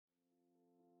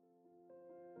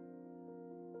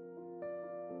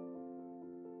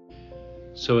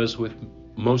So as with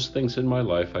most things in my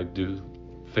life, I do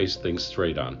face things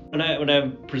straight on. When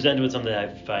I'm presented with something that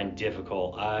I find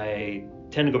difficult, I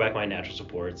tend to go back to my natural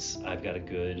supports. I've got a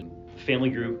good family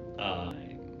group,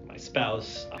 my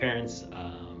spouse, parents.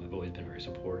 Have always been very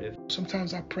supportive.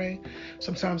 Sometimes I pray.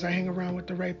 Sometimes I hang around with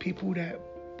the right people that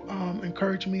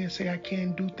encourage me and say I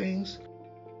can do things.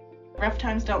 Rough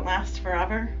times don't last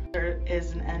forever. There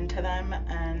is an end to them,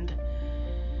 and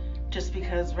just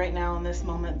because right now in this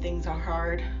moment things are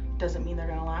hard doesn't mean they're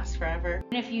going to last forever.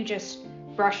 If you just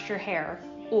brushed your hair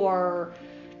or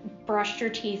brushed your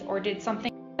teeth or did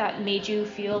something that made you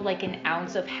feel like an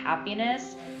ounce of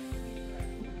happiness,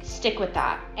 stick with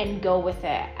that and go with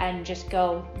it and just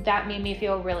go, that made me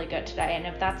feel really good today. And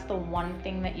if that's the one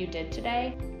thing that you did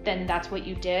today, then that's what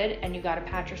you did, and you got to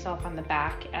pat yourself on the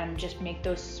back and just make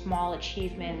those small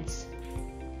achievements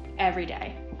every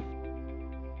day.